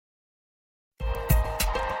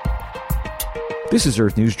This is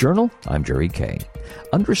Earth News Journal. I'm Jerry Kay.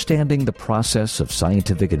 Understanding the process of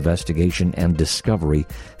scientific investigation and discovery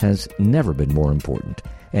has never been more important,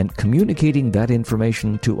 and communicating that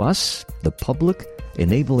information to us, the public,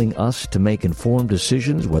 enabling us to make informed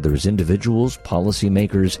decisions, whether as individuals,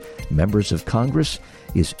 policymakers, members of Congress,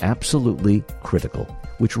 is absolutely critical,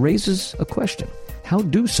 which raises a question. How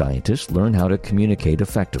do scientists learn how to communicate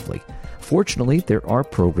effectively? Fortunately, there are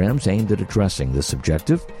programs aimed at addressing this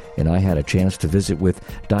objective, and I had a chance to visit with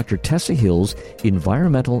Dr. Tessa Hill's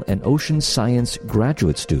environmental and ocean science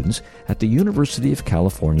graduate students at the University of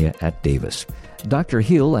California at Davis. Dr.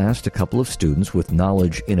 Hill asked a couple of students with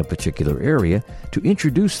knowledge in a particular area to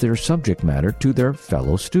introduce their subject matter to their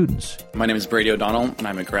fellow students. My name is Brady O'Donnell, and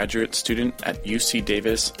I'm a graduate student at UC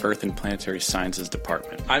Davis Earth and Planetary Sciences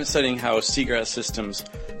Department. I'm studying how seagrass systems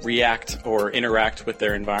react or interact with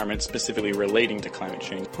their environment, specifically relating to climate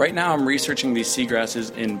change. Right now, I'm researching these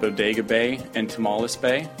seagrasses in Bodega Bay and Tomales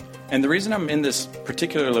Bay. And the reason I'm in this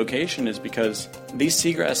particular location is because these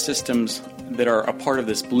seagrass systems that are a part of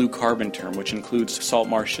this blue carbon term, which includes salt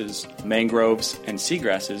marshes, mangroves, and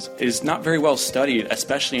seagrasses, is not very well studied,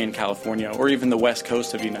 especially in California or even the west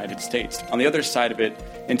coast of the United States. On the other side of it,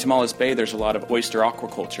 in Tomales Bay, there's a lot of oyster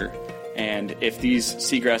aquaculture. And if these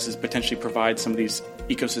seagrasses potentially provide some of these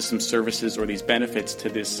ecosystem services or these benefits to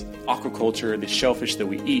this aquaculture, the shellfish that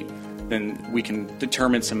we eat, then we can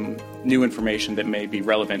determine some new information that may be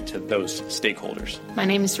relevant to those stakeholders. My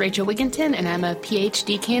name is Rachel Wigginton, and I'm a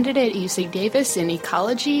PhD candidate at UC Davis in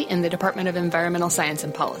ecology in the Department of Environmental Science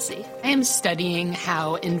and Policy. I am studying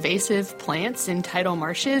how invasive plants in tidal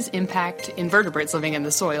marshes impact invertebrates living in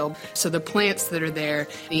the soil. So the plants that are there,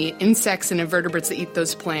 the insects and invertebrates that eat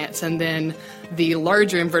those plants, and then the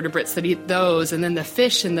larger invertebrates that eat those, and then the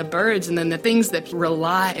fish and the birds, and then the things that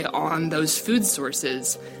rely on those food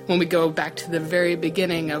sources. When we go back to the very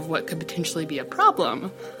beginning of what could potentially be a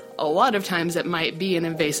problem, a lot of times it might be an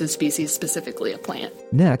invasive species, specifically a plant.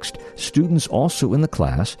 Next, students also in the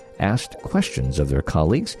class asked questions of their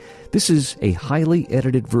colleagues. This is a highly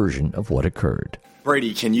edited version of what occurred.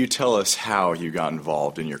 Brady, can you tell us how you got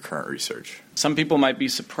involved in your current research? Some people might be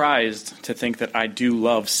surprised to think that I do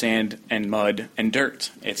love sand and mud and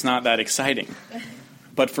dirt. It's not that exciting.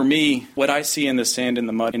 But for me, what I see in the sand, in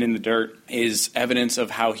the mud, and in the dirt is evidence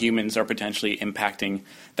of how humans are potentially impacting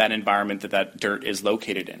that environment that dirt is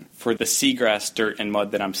located in. For the seagrass, dirt, and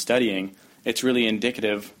mud that I'm studying, it's really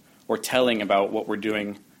indicative or telling about what we're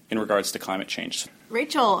doing in regards to climate change.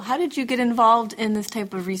 Rachel, how did you get involved in this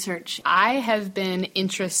type of research? I have been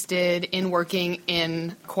interested in working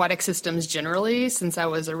in aquatic systems generally since I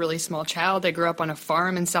was a really small child. I grew up on a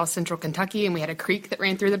farm in south central Kentucky, and we had a creek that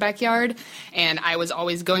ran through the backyard, and I was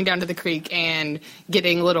always going down to the creek and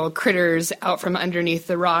getting little critters out from underneath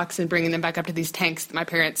the rocks and bringing them back up to these tanks that my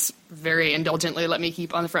parents very indulgently let me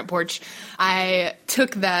keep on the front porch. I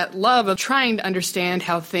took that love of trying to understand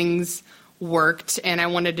how things worked, and I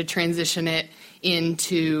wanted to transition it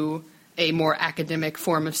into a more academic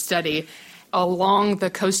form of study. Along the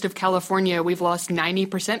coast of California, we've lost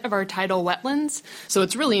 90% of our tidal wetlands, so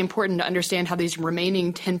it's really important to understand how these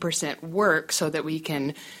remaining 10% work so that we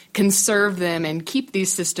can conserve them and keep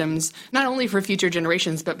these systems not only for future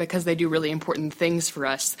generations, but because they do really important things for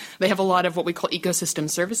us. They have a lot of what we call ecosystem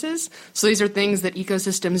services. So these are things that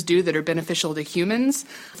ecosystems do that are beneficial to humans.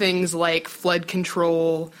 Things like flood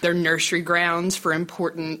control, they're nursery grounds for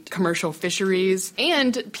important commercial fisheries,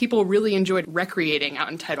 and people really enjoyed recreating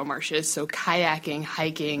out in tidal marshes, so kayaking,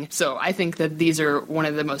 hiking. So I think that these are one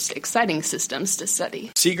of the most exciting systems to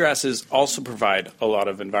study. Seagrasses also provide a lot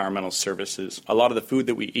of environmental services. A lot of the food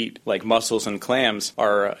that we eat, like mussels and clams,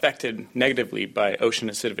 are affected negatively by ocean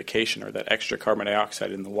acidification, or that extra carbon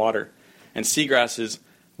dioxide in the water. And seagrasses,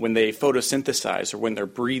 when they photosynthesize or when they're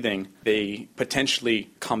breathing, they potentially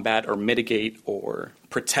combat or mitigate or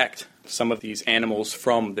protect some of these animals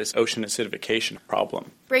from this ocean acidification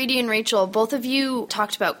problem. Brady and Rachel, both of you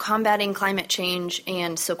talked about combating climate change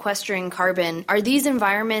and sequestering carbon. Are these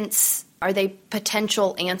environments, are they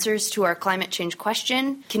potential answers to our climate change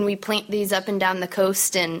question? Can we plant these up and down the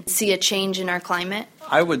coast and see a change in our climate?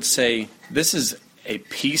 I would say this is a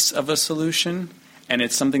piece of a solution, and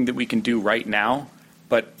it's something that we can do right now.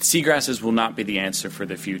 But seagrasses will not be the answer for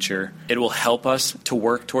the future. It will help us to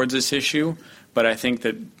work towards this issue, but I think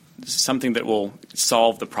that something that will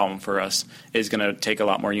solve the problem for us is going to take a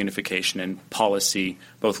lot more unification in policy,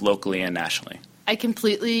 both locally and nationally. I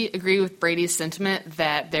completely agree with Brady's sentiment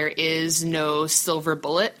that there is no silver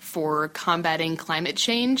bullet for combating climate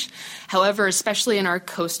change. However, especially in our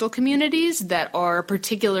coastal communities that are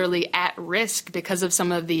particularly at risk because of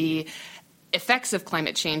some of the effects of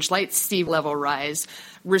climate change, like sea level rise,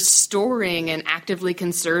 restoring and actively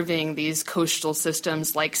conserving these coastal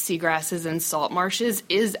systems like seagrasses and salt marshes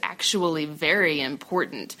is actually very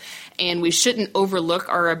important. And we shouldn't overlook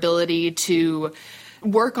our ability to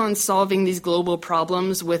work on solving these global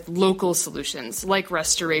problems with local solutions, like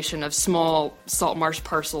restoration of small salt marsh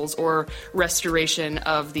parcels or restoration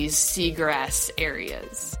of these seagrass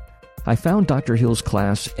areas. I found Dr. Hill's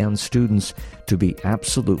class and students to be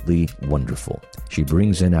absolutely wonderful. She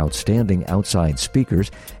brings in outstanding outside speakers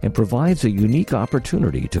and provides a unique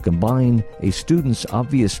opportunity to combine a student's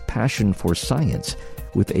obvious passion for science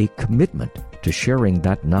with a commitment to sharing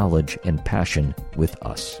that knowledge and passion with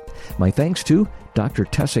us. My thanks to Dr.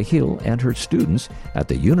 Tessa Hill and her students at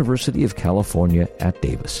the University of California at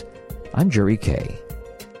Davis. I'm Jerry Kay.